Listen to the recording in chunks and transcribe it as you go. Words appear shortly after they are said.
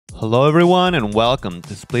Hello everyone and welcome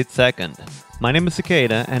to SplitSecond. My name is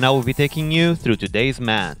Sequeira and I will be taking you through today's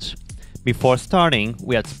match. Before starting,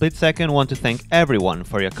 we at SplitSecond want to thank everyone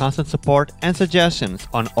for your constant support and suggestions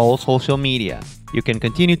on all social media. You can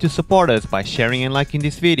continue to support us by sharing and liking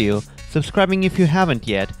this video, subscribing if you haven't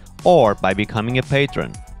yet, or by becoming a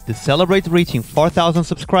patron. To celebrate reaching 4,000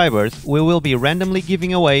 subscribers, we will be randomly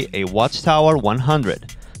giving away a Watchtower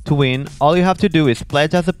 100. To win, all you have to do is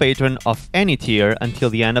pledge as a patron of any tier until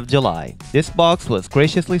the end of July. This box was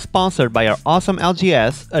graciously sponsored by our awesome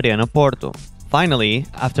LGS, Arena Porto. Finally,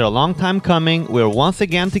 after a long time coming, we're once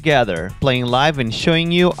again together, playing live and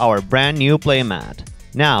showing you our brand new playmat.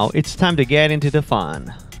 Now, it's time to get into the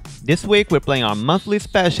fun. This week, we're playing our monthly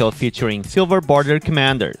special featuring silver bordered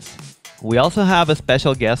commanders. We also have a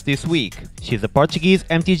special guest this week. She's a Portuguese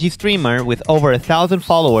MTG streamer with over 1,000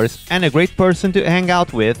 followers and a great person to hang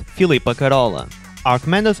out with, Filipa Carola. Our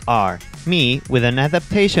commanders are me with an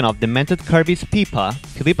adaptation of Demented Kirby's Pippa,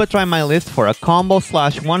 Filipa trying my list for a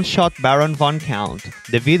combo/one-shot Baron Von Count,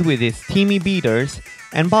 David with his Timmy beaters,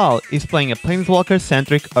 and Baal is playing a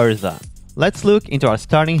Planeswalker-centric Urza. Let's look into our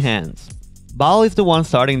starting hands. Baal is the one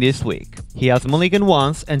starting this week. He has mulliganed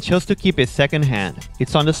once and chose to keep his second hand.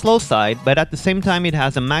 It's on the slow side, but at the same time it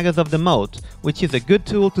has a Magus of the Moat, which is a good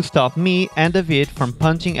tool to stop me and David from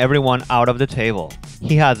punching everyone out of the table.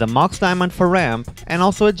 He has a Mox Diamond for ramp, and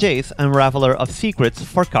also a Jace Unraveler of Secrets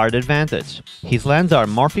for card advantage. His lands are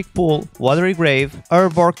Morphic Pool, Watery Grave,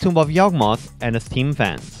 Urborg Tomb of Yawgmoth, and a Steam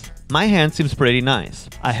Fence. My hand seems pretty nice.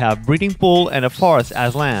 I have Breeding Pool and a Forest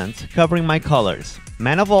as lands, covering my colors.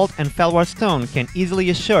 Mana Vault and Felwar Stone can easily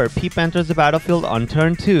assure Pippa enters the battlefield on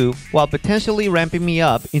turn 2, while potentially ramping me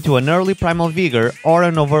up into an early Primal Vigor or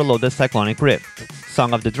an overloaded Cyclonic Rift.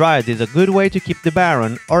 Song of the Dryad is a good way to keep the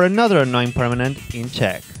Baron or another annoying permanent in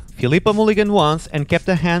check. Filipa mulliganed once and kept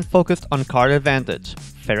a hand focused on card advantage.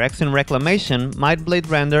 Phyrexian Reclamation, Might Blade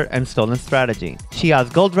Render, and Stolen Strategy. She has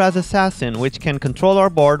Goldraz Assassin, which can control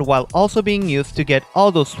our board while also being used to get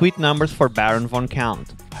all those sweet numbers for Baron Von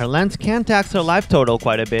Count. Her lands can tax her life total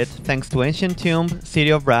quite a bit thanks to Ancient Tomb,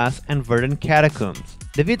 City of Brass, and Verdant Catacombs.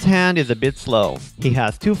 David's hand is a bit slow. He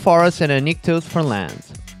has 2 forests and a Nyctos for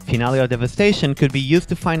lands. Finale of Devastation could be used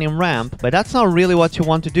to find him ramp, but that's not really what you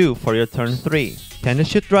want to do for your turn 3.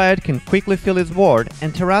 Tendershoot Dryad can quickly fill his board,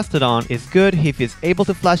 and Terastodon is good if he's able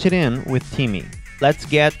to flash it in with Timmy. Let's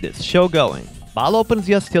get this show going. Baal opens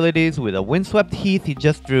the hostilities with a Windswept Heath he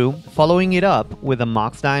just drew, following it up with a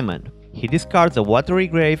Mox Diamond. He discards a Watery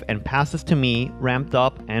Grave and passes to me, ramped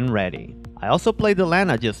up and ready. I also play the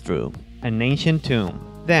land I just drew, an Ancient Tomb.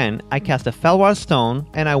 Then, I cast a Felwar Stone,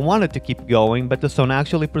 and I wanted to keep going, but the stone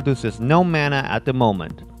actually produces no mana at the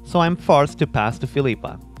moment, so I'm forced to pass to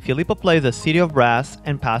Filipa. Filipa plays a City of Brass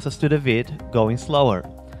and passes to David, going slower.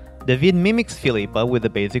 David mimics Filipa with a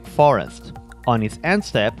basic Forest. On his end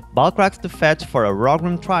step, Baal cracks the fetch for a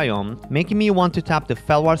Rogrim Triome, making me want to tap the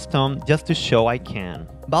Felwar Stone just to show I can.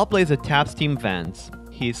 Baal plays a tap Steam Vents.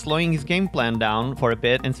 He is slowing his game plan down for a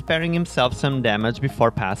bit and sparing himself some damage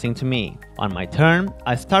before passing to me. On my turn,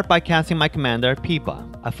 I start by casting my commander, Pippa.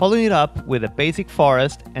 I follow it up with a basic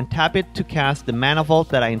Forest and tap it to cast the Mana Vault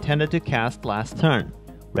that I intended to cast last turn.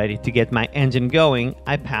 Ready to get my engine going,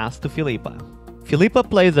 I pass to Filipa. Filipa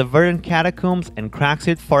plays a Verdant Catacombs and cracks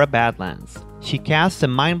it for a Badlands. She casts a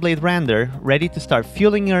Mindblade Render, ready to start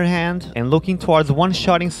fueling her hand and looking towards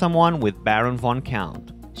one-shotting someone with Baron Von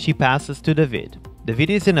Count. She passes to David.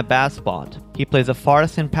 David is in a bad spot. He plays a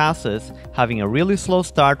Forest and passes, having a really slow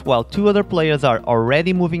start while 2 other players are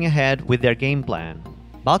already moving ahead with their game plan.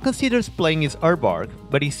 Baal considers playing his Urborg,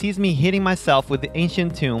 but he sees me hitting myself with the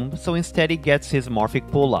Ancient Tomb, so instead he gets his Morphic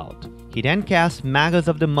Pool out. He then casts Magus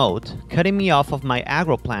of the Moat, cutting me off of my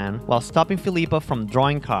aggro plan while stopping Filipa from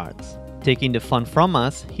drawing cards. Taking the fun from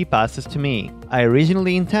us, he passes to me. I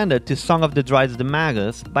originally intended to Song of the Dryad the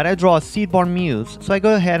Magus, but I draw a Seedborn Muse, so I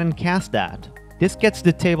go ahead and cast that. This gets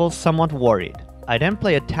the table somewhat worried. I then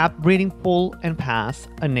play a tap Breeding Pool and pass,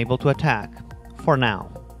 unable to attack. For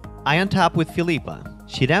now. I untap with Filipa.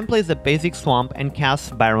 She then plays a basic Swamp and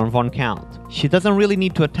casts Baron Von Count. She doesn't really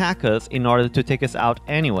need to attack us in order to take us out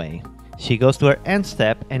anyway. She goes to her end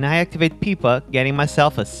step and I activate Pippa, getting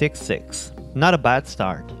myself a 6/6. Not a bad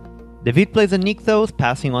start. David plays a Nyctos,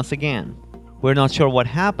 passing once again. We're not sure what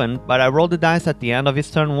happened, but I roll the dice at the end of his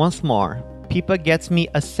turn once more. Pippa gets me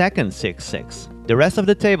a second 6/6. The rest of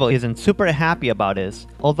the table isn't super happy about this,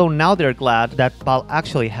 although now they're glad that Baal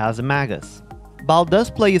actually has a Magus. Baal does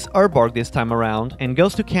play his Urborg this time around and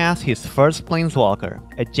goes to cast his first Planeswalker,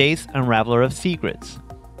 a Jace Unraveler of Secrets.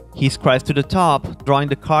 He scries to the top, drawing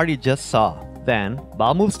the card you just saw. Then,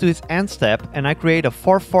 Baal moves to his end step and I create a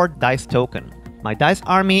 4/4 dice token. My dice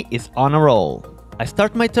army is on a roll. I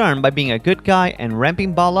start my turn by being a good guy and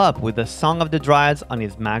ramping Baal up with the Song of the Dryads on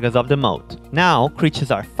his Magas of the Moat. Now, creatures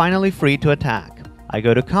are finally free to attack. I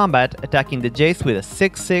go to combat, attacking the Jace with a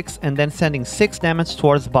 6/6 and then sending 6 damage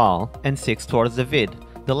towards Baal and 6 towards the Vid,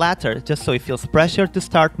 the latter just so he feels pressure to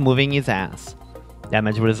start moving his ass.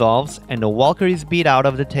 Damage resolves and the Walker is beat out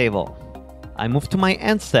of the table. I move to my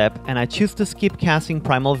end step and I choose to skip casting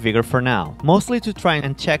Primal Vigor for now, mostly to try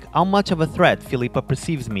and check how much of a threat Filipa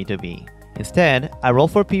perceives me to be. Instead, I roll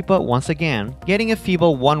for Pippa once again, getting a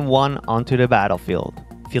feeble 1/1 onto the battlefield.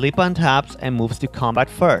 Filipa untaps and moves to combat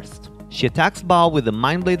first. She attacks Baal with the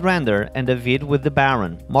Mindblade Render and the Vid with the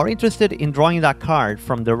Baron, more interested in drawing that card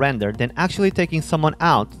from the render than actually taking someone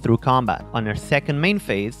out through combat. On her second main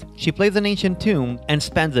phase, she plays an Ancient Tomb and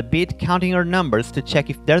spends a bit counting her numbers to check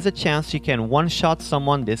if there's a chance she can one-shot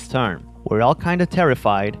someone this turn. We're all kinda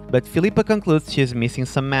terrified, but Filipa concludes she is missing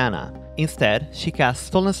some mana. Instead, she casts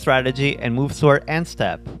Stolen Strategy and moves to her end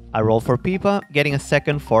step. I roll for Pippa, getting a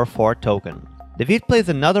second 4/4 token. The Vid plays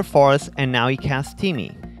another forest and now he casts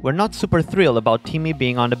Timmy. We're not super thrilled about Timmy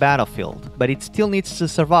being on the battlefield, but it still needs to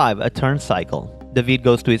survive a turn cycle. The Vid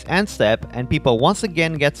goes to his end step and Pippa once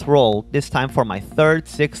again gets rolled, this time for my third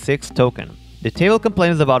 6/6 token. The table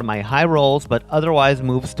complains about my high rolls but otherwise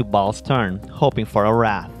moves to Baal's turn, hoping for a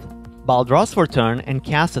wrath. Baal draws for turn and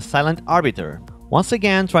casts a Silent Arbiter, once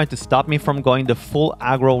again trying to stop me from going the full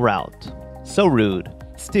aggro route. So rude.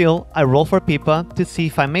 Still, I roll for Pippa to see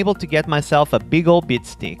if I'm able to get myself a big ol' beat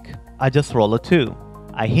stick. I just roll a 2.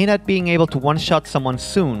 I hint at being able to one-shot someone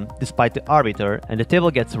soon, despite the Arbiter, and the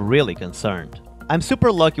table gets really concerned. I'm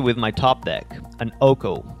super lucky with my top deck, an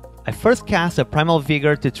Oko. I first cast a Primal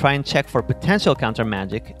Vigor to try and check for potential counter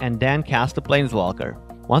magic, and then cast a Planeswalker.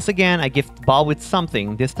 Once again, I gift Baal with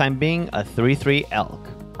something, this time being a 3/3 Elk.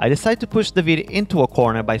 I decide to push the Vid into a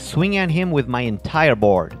corner by swinging at him with my entire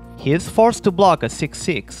board. He is forced to block a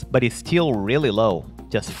 6/6, but is still really low.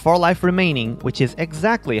 Just 4 life remaining, which is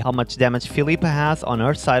exactly how much damage Filipa has on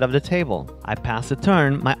her side of the table. I pass the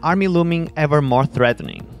turn, my army looming ever more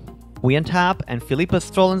threatening. We untap, and Filipa's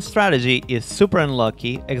Stolen Strategy is super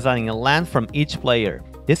unlucky, exiling a land from each player.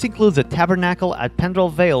 This includes a Tabernacle at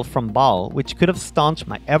Pendrell Vale from Baal, which could have staunched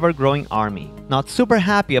my ever-growing army. Not super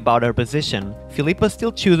happy about her position, Filipa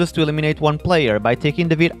still chooses to eliminate one player by taking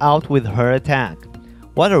the Vid out with her attack.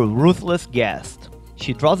 What a ruthless guest!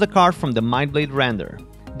 She draws a card from the Mindblade Render.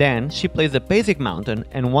 Then, she plays a basic mountain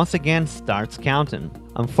and once again starts counting.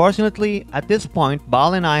 Unfortunately, at this point,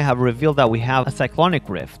 Baal and I have revealed that we have a Cyclonic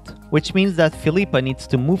Rift, which means that Filipa needs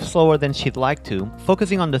to move slower than she'd like to,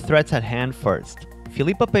 focusing on the threats at hand first.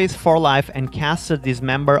 Filipa pays 4 life and casts a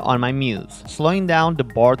Dismember on my Muse, slowing down the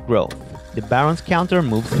board growth. The Baron's counter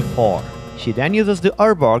moves to 4. She then uses the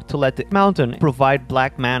Urborg to let the mountain provide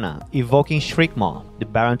black mana, evoking Shriekmaw. The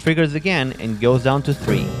Baron triggers again and goes down to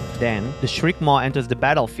 3. Then, the Shriekmaw enters the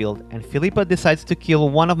battlefield and Filipa decides to kill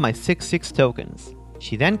one of my 6/6 tokens.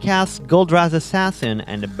 She then casts Goldraz Assassin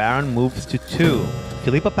and the Baron moves to 2.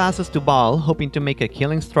 Filipa passes to Baal, hoping to make a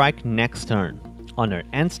killing strike next turn. On her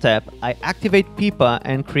end step, I activate Pippa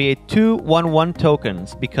and create 2 1/1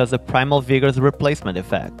 tokens because of Primal Vigor's replacement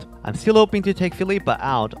effect. I'm still hoping to take Filipa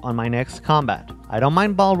out on my next combat. I don't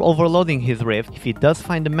mind Baal overloading his Rift if he does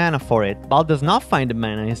find the mana for it. Baal does not find the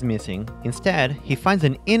mana he's missing. Instead, he finds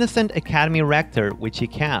an innocent Academy Rector which he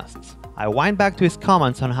casts. I wind back to his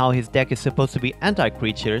comments on how his deck is supposed to be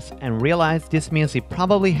anti-creatures and realize this means he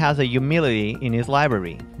probably has a Humility in his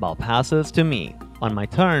library. Baal passes to me. On my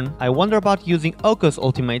turn, I wonder about using Oko's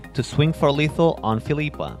ultimate to swing for lethal on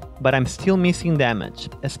Filipa, but I'm still missing damage,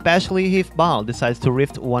 especially if Baal decides to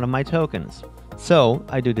rift one of my tokens. So,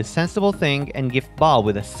 I do the sensible thing and gift Baal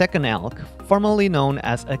with a second Elk, formerly known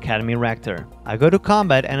as Academy Rector. I go to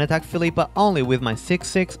combat and attack Filipa only with my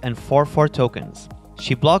 6/6 and 4/4 tokens.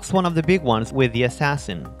 She blocks one of the big ones with the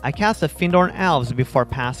Assassin. I cast a Findorn Elves before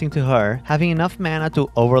passing to her, having enough mana to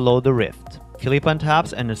overload the Rift. Filipa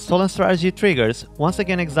untaps and the Stolen Strategy triggers, once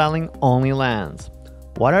again exiling only lands.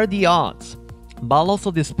 What are the odds? Baal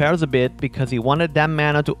also despairs a bit because he wanted that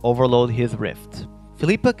mana to overload his Rift.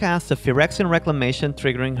 Filipa casts a Phyrexian Reclamation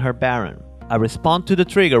triggering her Baron. I respond to the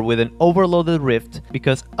trigger with an overloaded Rift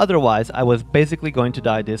because otherwise I was basically going to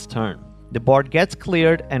die this turn. The board gets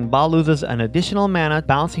cleared and Baal loses an additional mana,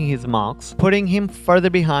 bouncing his Mox, putting him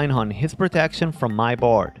further behind on his protection from my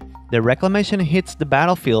board. The Reclamation hits the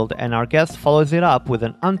battlefield and our guest follows it up with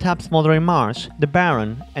an untapped Smoldering Marsh, the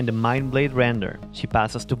Baron, and the Mindblade Render. She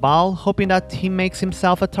passes to Baal, hoping that he makes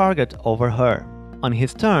himself a target over her. On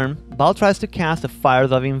his turn, Baal tries to cast the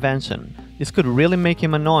Fires of Invention. This could really make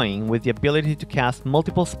him annoying with the ability to cast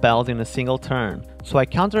multiple spells in a single turn, so I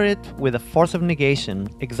counter it with a Force of Negation,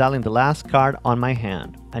 exiling the last card on my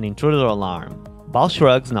hand, an Intruder Alarm. Baal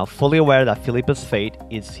shrugs, now fully aware that Filipa's fate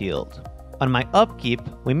is sealed. On my upkeep,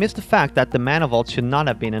 we missed the fact that the Mana Vault should not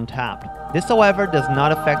have been untapped. This, however, does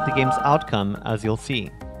not affect the game's outcome, as you'll see.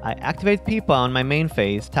 I activate Pippa on my main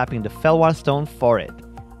phase, tapping the Fellwar Stone for it.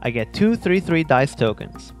 I get 2 3/3 dice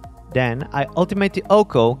tokens. Then, I ultimate the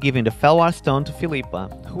Oko, giving the Fellwar Stone to Filipa,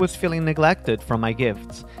 who was feeling neglected from my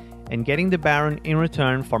gifts, and getting the Baron in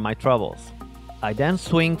return for my troubles. I then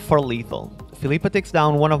swing for lethal. Filipa takes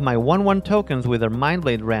down one of my 1/1 tokens with her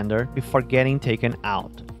Mindblade render before getting taken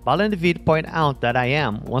out. Baal and David point out that I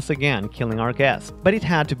am, once again, killing our guest, but it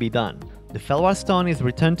had to be done. The Fellwar Stone is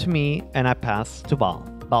returned to me, and I pass to Baal.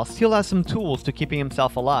 Baal still has some tools to keeping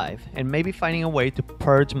himself alive, and maybe finding a way to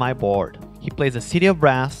purge my board. He plays a City of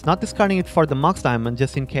Brass, not discarding it for the Mox Diamond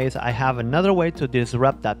just in case I have another way to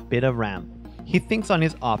disrupt that bit of ramp. He thinks on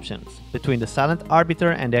his options. Between the Silent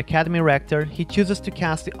Arbiter and the Academy Rector, he chooses to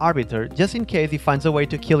cast the Arbiter just in case he finds a way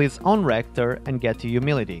to kill his own Rector and get to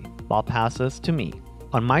Humility. Baal passes to me.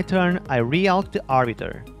 On my turn, I re-alch the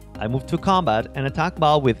Arbiter. I move to combat and attack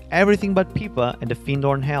Baal with everything but Pippa and the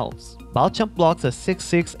Fiendorn Elves. Baal chump blocks a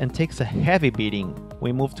 6/6 and takes a heavy beating.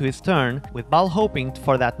 We move to his turn, with Baal hoping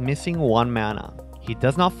for that missing 1 mana. He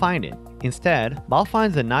does not find it. Instead, Baal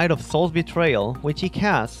finds the Knight of Soul's Betrayal, which he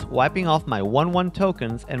casts, wiping off my 1/1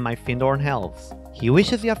 tokens and my Fiendorn Elves. He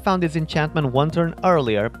wishes he had found this enchantment 1 turn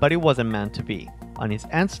earlier, but it wasn't meant to be. On his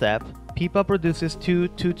end step, Pippa produces 2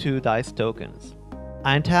 2/2 dice tokens.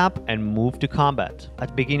 I untap and move to combat. At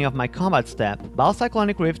the beginning of my combat step, Baal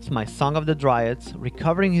Cyclonic Rifts my Song of the Dryads,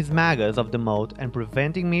 recovering his Magus of the moat and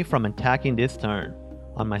preventing me from attacking this turn.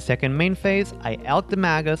 On my second main phase, I elk the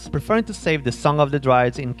Magus, preferring to save the Song of the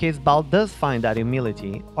Dryads in case Baal does find that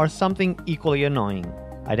Humility, or something equally annoying.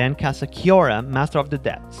 I then cast a Kiora, Master of the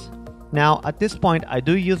Depths. Now, at this point I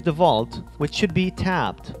do use the Vault, which should be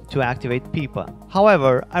tapped to activate Pippa.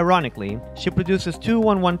 However, ironically, she produces 2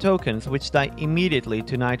 1/1 tokens which die immediately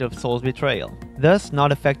to Knight of Soul's Betrayal, thus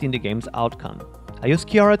not affecting the game's outcome. I use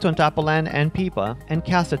Kiora to untap a land and Pippa, and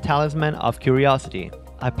cast a Talisman of Curiosity.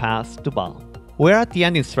 I pass to Baal. We're at the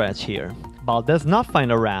ending stretch here. Baal does not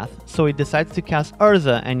find a Wrath, so he decides to cast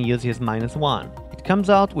Urza and use his -1.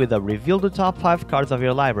 Comes out with a reveal the top 5 cards of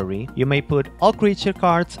your library. You may put all creature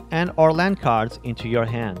cards and or land cards into your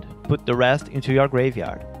hand. Put the rest into your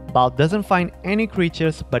graveyard. Baal doesn't find any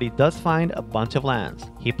creatures, but he does find a bunch of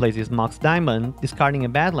lands. He plays his Mox Diamond, discarding a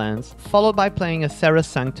Badlands, followed by playing a Serra's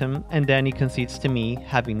Sanctum, and then he concedes to me,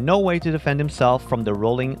 having no way to defend himself from the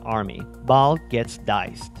rolling army. Baal gets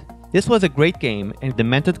diced. This was a great game, and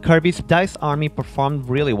Demented Kirby's dice army performed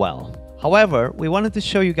really well. However, we wanted to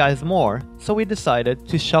show you guys more, so we decided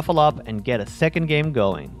to shuffle up and get a second game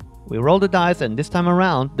going. We rolled the dice, and this time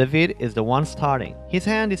around, David is the one starting. His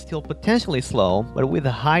hand is still potentially slow, but with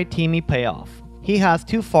a high Timmy payoff. He has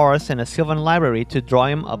 2 forests and a Sylvan library to draw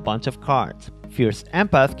him a bunch of cards. Fierce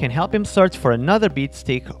Empath can help him search for another beat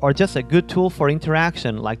stick or just a good tool for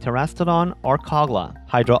interaction like Terastodon or Kogla.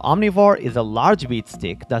 Hydro Omnivore is a large beat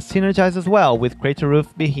stick that synergizes well with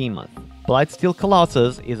Craterroof Behemoth. Blightsteel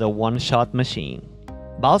Colossus is a one-shot machine.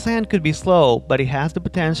 Baal's hand could be slow, but he has the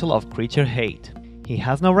potential of creature hate. He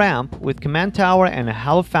has no ramp, with Command Tower and a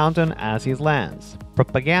Hollow Fountain as his lands.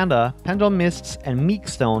 Propaganda, Pendulum Mists, and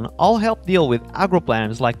Meekstone all help deal with aggro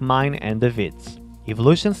plans like mine and David's.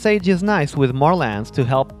 Evolution Sage is nice with more lands to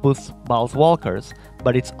help boost Baal's walkers,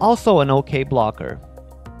 but it's also an okay blocker.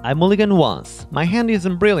 I mulligan once. My hand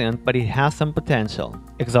isn't brilliant, but it has some potential.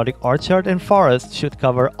 Exotic Orchard and Forest should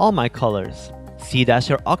cover all my colors. Sea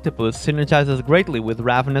Dasher Octopus synergizes greatly with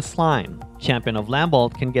Ravenous Slime. Champion of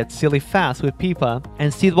Lambolt can get silly fast with Pippa,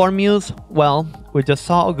 and Seedborn Muse, well, we just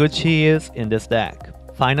saw how good she is in this deck.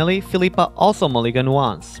 Finally, Filipa also mulligan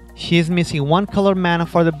once. She is missing 1 color mana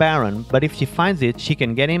for the Baron, but if she finds it, she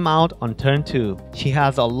can get him out on turn 2. She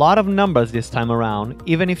has a lot of numbers this time around,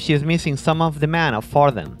 even if she is missing some of the mana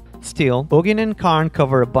for them. Still, Ugin and Karn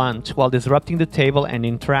cover a bunch while disrupting the table and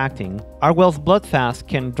interacting. Argwell's Bloodfast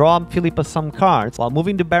can draw Filipa some cards while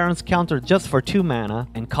moving the Baron's counter just for 2 mana,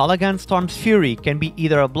 and Callaghan Storm's Fury can be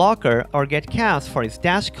either a blocker or get cast for its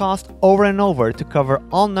dash cost over and over to cover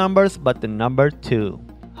all numbers but the number 2.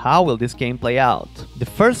 How will this game play out? The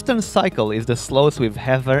first turn cycle is the slowest we've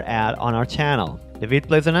ever had on our channel. David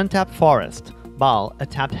plays an untapped forest, Baal a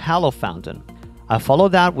tapped Hollow Fountain. I follow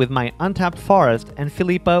that with my untapped forest and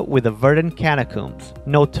Filipa with the Verdant Catacombs.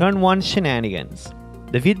 No turn 1 shenanigans.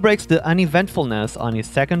 David breaks the uneventfulness on his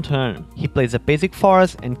second turn. He plays a basic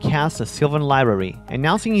forest and casts a Sylvan Library,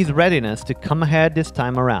 announcing his readiness to come ahead this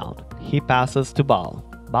time around. He passes to Baal.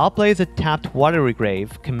 Baal plays a tapped Watery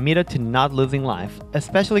Grave, committed to not losing life,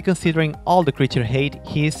 especially considering all the creature hate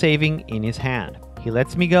he is saving in his hand. He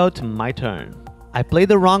lets me go to my turn. I play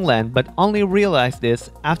the wrong land, but only realize this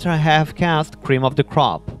after I have cast Cream of the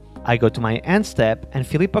Crop. I go to my end step, and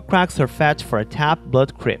Filipa cracks her fetch for a tapped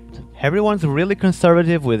Blood Crypt. Everyone's really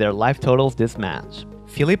conservative with their life totals this match.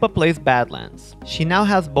 Filipa plays Badlands. She now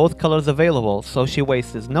has both colors available, so she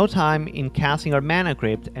wastes no time in casting her Mana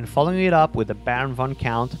Crypt and following it up with a Baron von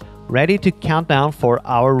Count, ready to count down for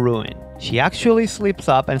our ruin. She actually slips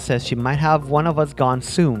up and says she might have one of us gone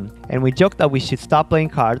soon, and we joke that we should stop playing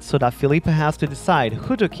cards so that Filipa has to decide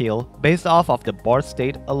who to kill based off of the board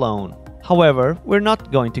state alone. However, we're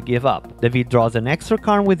not going to give up. David draws an extra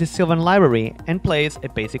card with his Sylvan Library and plays a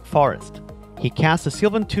basic forest. He casts a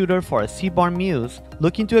Sylvan Tutor for a Seaborn Muse,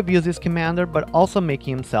 looking to abuse his commander but also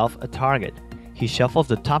making himself a target. He shuffles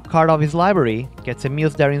the top card of his library, gets a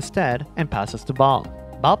Muse there instead, and passes to Baal.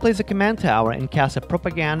 Baal plays a command tower and casts a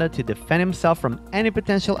Propaganda to defend himself from any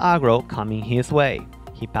potential aggro coming his way.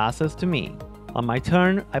 He passes to me. On my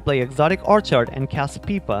turn, I play Exotic Orchard and cast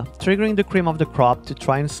Pippa, triggering the Cream of the Crop to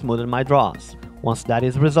try and smoothen my draws. Once that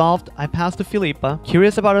is resolved, I pass to Filipa,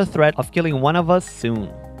 curious about her threat of killing one of us soon.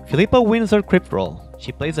 Filipa wins her crypt roll.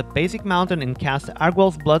 She plays a basic mountain and casts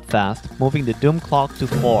Argwell's Bloodfast, moving the Doom Clock to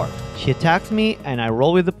 4. She attacks me and I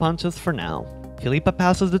roll with the punches for now. Filipa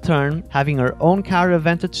passes the turn, having her own card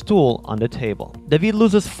advantage tool on the table. David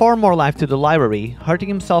loses 4 more life to the library, hurting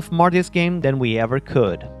himself more this game than we ever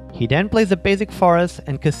could. He then plays a basic forest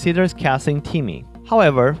and considers casting Timmy.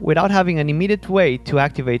 However, without having an immediate way to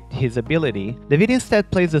activate his ability, David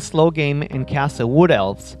instead plays a slow game and casts a Wood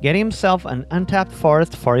Elves, getting himself an untapped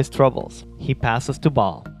forest for his troubles. He passes to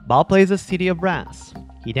Baal. Baal plays a City of Brass.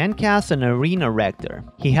 He then casts an Arena Rector.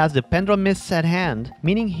 He has the Pendrell Mists at hand,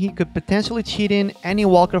 meaning he could potentially cheat in any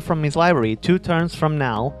walker from his library 2 turns from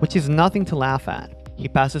now, which is nothing to laugh at. He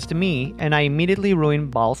passes to me, and I immediately ruin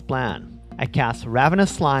Baal's plan. I cast Ravenous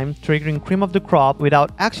Slime, triggering Cream of the Crop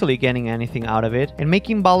without actually getting anything out of it and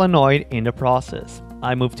making Baal annoyed in the process.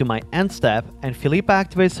 I move to my end step, and Filipa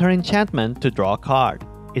activates her enchantment to draw a card.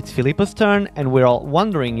 It's Filipa's turn, and we're all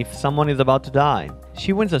wondering if someone is about to die.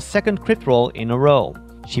 She wins a second crit roll in a row.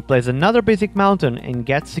 She plays another basic mountain and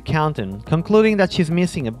gets to counting, concluding that she's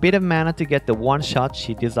missing a bit of mana to get the one shot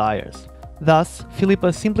she desires. Thus,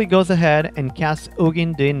 Filipa simply goes ahead and casts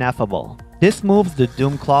Ugin the Ineffable. This moves the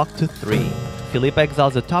Doom Clock to 3. Filipa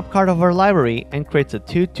exiles the top card of her library and creates a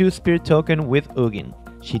 2/2 Spirit token with Ugin.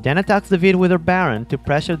 She then attacks David with her Baron to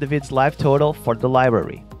pressure David's life total for the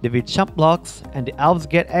library. David chump blocks, and the elves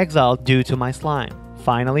get exiled due to my slime.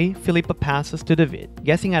 Finally, Filipa passes to David.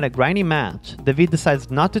 Guessing at a grindy match, David decides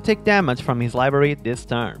not to take damage from his library this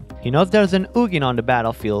turn. He knows there's an Ugin on the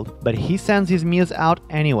battlefield, but he sends his Muse out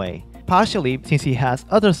anyway. Partially since he has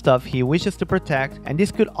other stuff he wishes to protect, and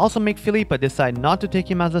this could also make Filipa decide not to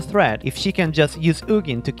take him as a threat if she can just use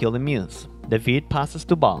Ugin to kill the Muse. David passes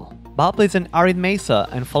to Baal. Baal plays an Arid Mesa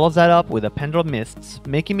and follows that up with a Pendrell Mists,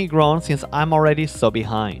 making me groan since I'm already so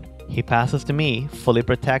behind. He passes to me, fully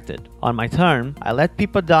protected. On my turn, I let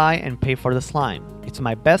Pippa die and pay for the slime. It's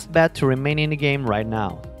my best bet to remain in the game right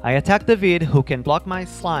now. I attack David, who can block my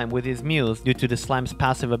slime with his Muse due to the slime's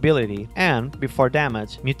passive ability, and, before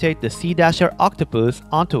damage, mutate the Sea Dasher Octopus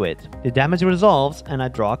onto it. The damage resolves and I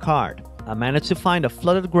draw a card. I manage to find a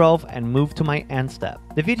Flooded Grove and move to my end step.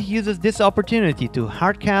 David uses this opportunity to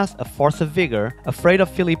hardcast a Force of Vigor, afraid of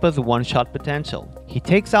Filipa's one-shot potential. He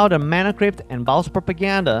takes out a Mana Crypt and Baal's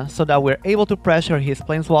Propaganda so that we're able to pressure his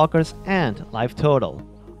Planeswalkers and life total.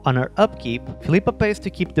 On her upkeep, Filipa pays to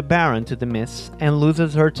keep the Baron to the mists and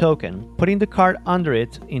loses her token, putting the card under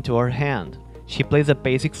it into her hand. She plays a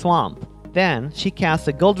basic Swamp. Then, she casts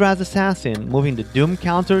a Goldraz Assassin, moving the Doom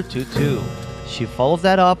counter to 2. She follows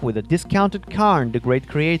that up with a discounted Karn, the Great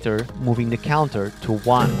Creator, moving the counter to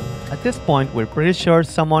 1. At this point, we're pretty sure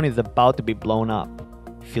someone is about to be blown up.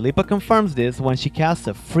 Filipa confirms this when she casts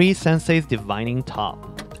a free Sensei's Divining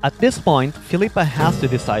Top. At this point, Filipa has to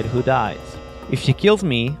decide who dies. If she kills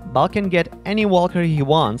me, Baal can get any walker he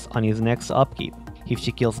wants on his next upkeep. If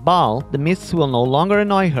she kills Baal, the mists will no longer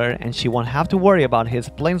annoy her and she won't have to worry about his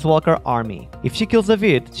Planeswalker army. If she kills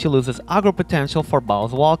David, she loses aggro potential for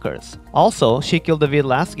Baal's walkers. Also, she killed David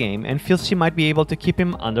last game and feels she might be able to keep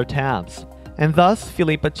him under tabs. And thus,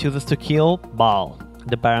 Filipa chooses to kill Baal.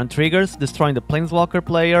 The Baron triggers, destroying the Planeswalker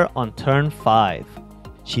player on turn 5.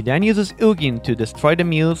 She then uses Ugin to destroy the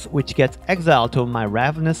muse, which gets exiled to my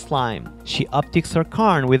Ravenous Slime. She upticks her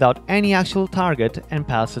Karn without any actual target and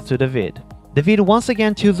passes to David. David once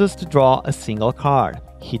again chooses to draw a single card.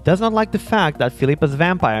 He does not like the fact that Filipa's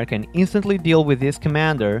vampire can instantly deal with his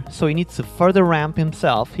commander, so he needs to further ramp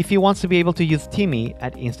himself if he wants to be able to use Timmy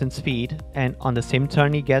at instant speed, and on the same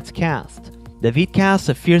turn he gets cast. David casts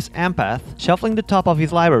a Fierce Empath, shuffling the top of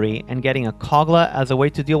his library and getting a Kogla as a way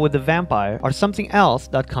to deal with the vampire or something else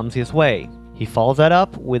that comes his way. He follows that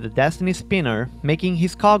up with a Destiny Spinner, making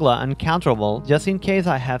his Kogla uncounterable just in case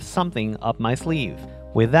I have something up my sleeve.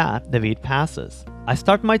 With that, David passes. I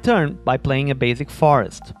start my turn by playing a basic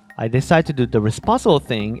forest. I decide to do the responsible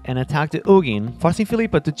thing and attack the Ugin, forcing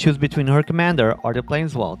Filipa to choose between her commander or the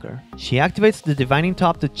Planeswalker. She activates the Divining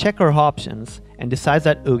Top to check her options and decides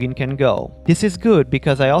that Ugin can go. This is good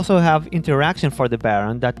because I also have interaction for the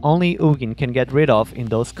Baron that only Ugin can get rid of in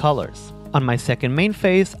those colors. On my second main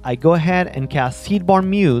phase, I go ahead and cast Seedborn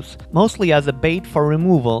Muse, mostly as a bait for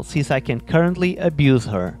removal since I can currently abuse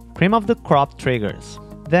her. Cream of the Crop triggers.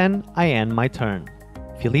 Then I end my turn.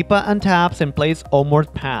 Filipa untaps and plays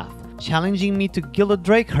Homeward Path, challenging me to Gilded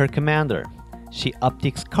Drake her commander. She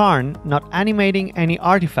upticks Karn, not animating any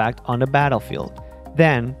artifact on the battlefield.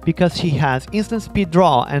 Then, because she has instant speed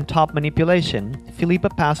draw and top manipulation,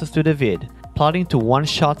 Filipa passes to David, plotting to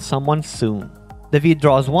one-shot someone soon. David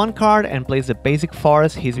draws one card and plays the basic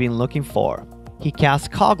forest he's been looking for. He casts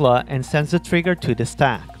Kogla and sends the trigger to the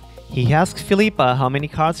stack. He asks Filipa how many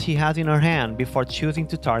cards she has in her hand before choosing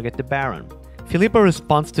to target the Baron. Filipa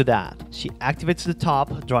responds to that. She activates the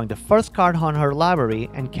top, drawing the first card on her library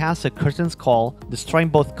and casts a Curtain's Call, destroying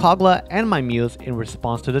both Kogla and my Muse in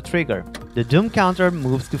response to the trigger. The Doom counter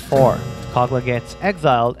moves to 4. Kogla gets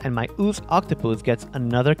exiled and my Ooze Octopus gets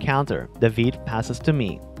another counter. David passes to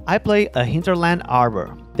me. I play a Hinterland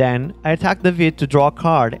Arbor. Then, I attack David to draw a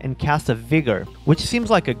card and cast a Vigor, which seems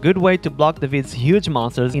like a good way to block David's huge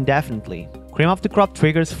monsters indefinitely. Cream of the Crop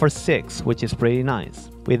triggers for 6, which is pretty nice.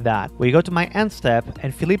 With that, we go to my end step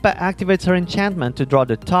and Filipa activates her enchantment to draw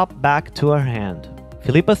the top back to her hand.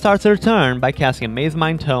 Filipa starts her turn by casting a Maze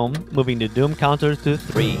Mind Tome, moving the Doom counter to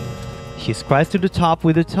 3. She scries to the top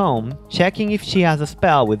with the tome, checking if she has a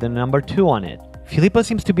spell with the number 2 on it. Filipa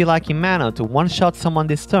seems to be lacking mana to one-shot someone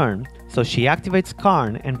this turn, so she activates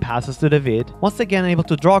Karn and passes to David, once again able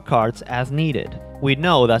to draw cards as needed. We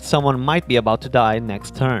know that someone might be about to die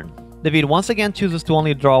next turn. David once again chooses to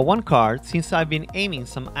only draw one card since I've been aiming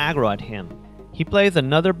some aggro at him. He plays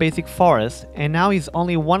another basic forest, and now he's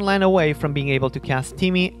only one land away from being able to cast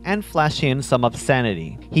Timmy and flash in some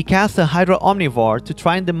obscenity. He casts a Hydra Omnivore to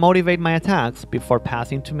try and demotivate my attacks before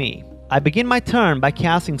passing to me. I begin my turn by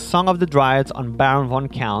casting Song of the Dryads on Baron von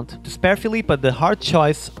Count to spare Filipa the hard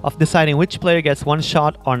choice of deciding which player gets one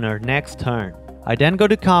shot on her next turn. I then go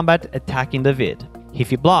to combat attacking David. If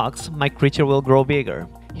he blocks, my creature will grow bigger.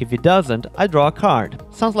 If he doesn't, I draw a card.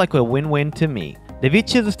 Sounds like a win-win to me. David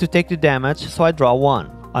chooses to take the damage, so I draw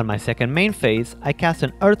one. On my second main phase, I cast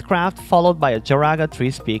an Earthcraft followed by a Jaraga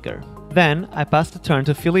Tree Speaker. Then, I pass the turn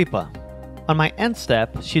to Filipa. On my end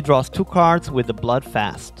step, she draws 2 cards with the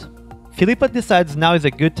Bloodfast. Filipa decides now is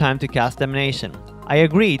a good time to cast Damnation. I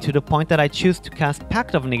agree to the point that I choose to cast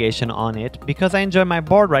Pact of Negation on it because I enjoy my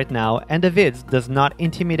board right now and David's does not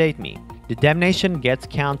intimidate me. The Damnation gets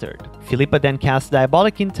countered. Filipa then casts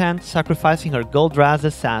Diabolic Intent, sacrificing her Goldraz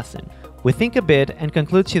Assassin. We think a bit and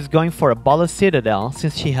conclude she's going for a Bala Citadel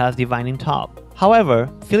since she has Divining Top. However,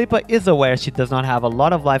 Filipa is aware she does not have a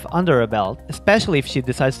lot of life under her belt, especially if she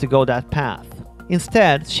decides to go that path.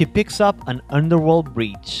 Instead, she picks up an Underworld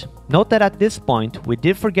Breach. Note that at this point, we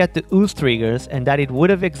did forget the Ooze triggers and that it would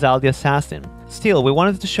have exiled the assassin. Still, we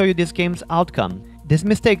wanted to show you this game's outcome. This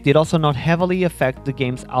mistake did also not heavily affect the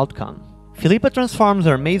game's outcome. Filipa transforms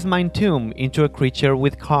her Maze Mind Tomb into a creature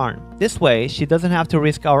with Karn. This way, she doesn't have to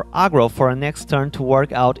risk our aggro for her next turn to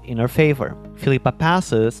work out in her favor. Filipa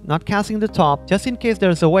passes, not casting the top, just in case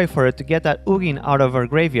there's a way for her to get that Ugin out of her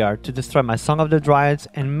graveyard to destroy my Song of the Dryads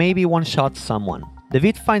and maybe one-shot someone.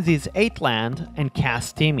 David finds his 8th land and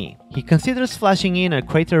casts Timmy. He considers flashing in a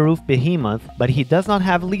Crater Roof Behemoth, but he does not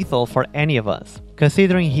have lethal for any of us.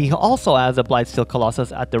 Considering he also has a Blightsteel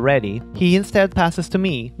Colossus at the ready, he instead passes to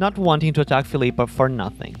me, not wanting to attack Filipa for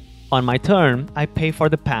nothing. On my turn, I pay for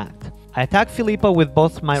the Pact. I attack Filipa with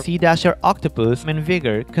both my Sea Dasher Octopus and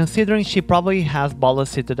Vigor, considering she probably has Bala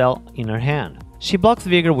Citadel in her hand. She blocks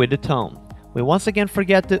Vigor with the Tome. We once again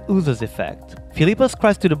forget the Urza's effect. Filipa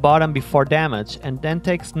scries to the bottom before damage and then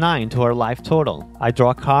takes 9 to her life total. I draw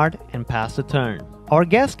a card and pass the turn. Our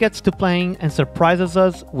guest gets to playing and surprises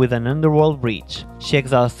us with an underworld reach. She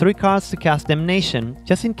exiles 3 cards to cast Damnation,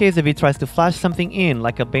 just in case David tries to flash something in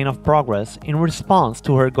like a Bane of Progress in response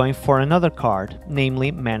to her going for another card, namely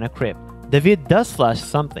Mana Crypt. David does flash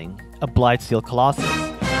something, a Blightsteel Colossus.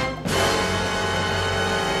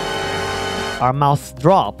 Our mouths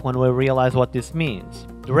drop when we realize what this means.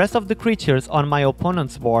 The rest of the creatures on my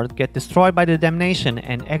opponent's board get destroyed by the Damnation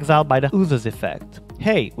and exiled by the Urza's effect.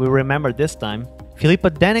 Hey, we remember this time.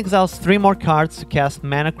 Filipa then exiles 3 more cards to cast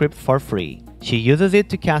Mana Crypt for free. She uses it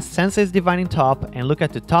to cast Sensei's Divining Top and look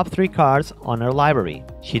at the top 3 cards on her library.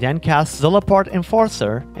 She then casts Zolaport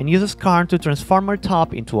Enforcer and uses Karn to transform her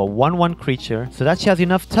top into a 1/1 creature so that she has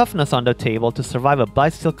enough toughness on the table to survive a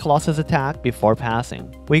Blightsteel Colossus attack before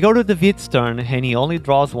passing. We go to David's turn and he only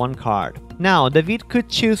draws 1 card. Now, David could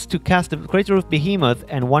choose to cast the Great Roof Behemoth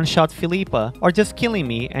and one-shot Filipa, or just killing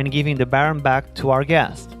me and giving the Baron back to our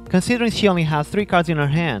guest. Considering she only has 3 cards in her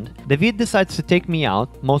hand, David decides to take me out,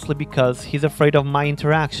 mostly because he's afraid of my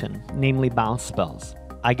interaction, namely bounce spells.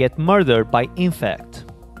 I get murdered by Infect.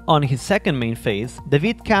 On his second main phase,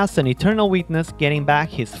 David casts an Eternal Witness, getting back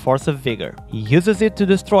his Force of Vigor. He uses it to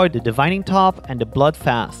destroy the Divining Top and the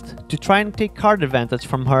Bloodfast, to try and take card advantage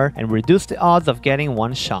from her and reduce the odds of getting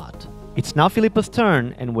one shot. It's now Filipa's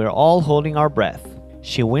turn and we're all holding our breath.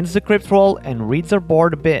 She wins the Crypt roll and reads her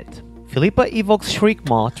board a bit. Filipa evokes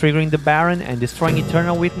Shriekmaw, triggering the Baron and destroying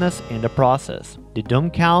Eternal Witness in the process. The Doom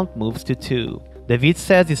count moves to 2. David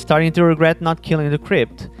says he's starting to regret not killing the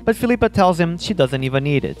Crypt, but Filipa tells him she doesn't even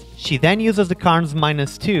need it. She then uses the Karn's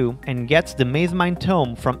 -2 and gets the Mazemind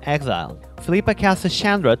Tome from exile. Filipa casts a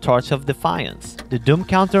Chandra, Torch of Defiance. The Doom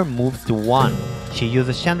counter moves to 1. She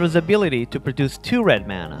uses Chandra's ability to produce 2 red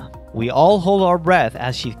mana. We all hold our breath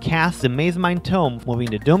as she casts the Mazemind Tome, moving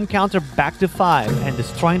the Doom counter back to 5 and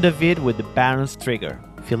destroying David with the Baron's trigger.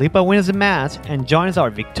 Filipa wins the match and joins our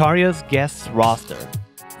victorious guests roster.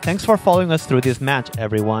 Thanks for following us through this match,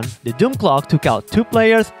 everyone. The Doom Clock took out 2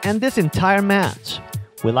 players and this entire match.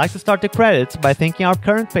 We'd like to start the credits by thanking our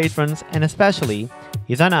current patrons and especially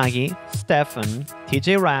Izanagi, Stefan,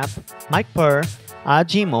 TJ Rapp, Mike Purr,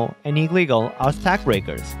 Ajimo, and Iglegal, our stack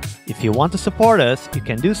breakers. If you want to support us, you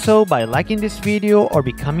can do so by liking this video or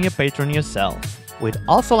becoming a patron yourself. We'd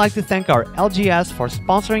also like to thank our LGS for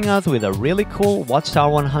sponsoring us with a really cool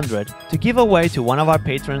Watchtower 100 to give away to one of our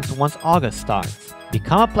patrons once August starts.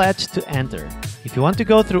 Become a pledge to enter. If you want to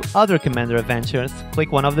go through other Commander adventures,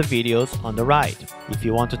 click one of the videos on the right. If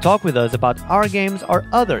you want to talk with us about our games or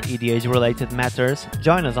other EDH related matters,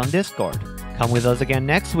 join us on Discord. Come with us again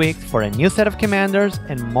next week for a new set of Commanders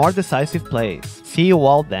and more decisive plays. See you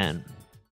all then.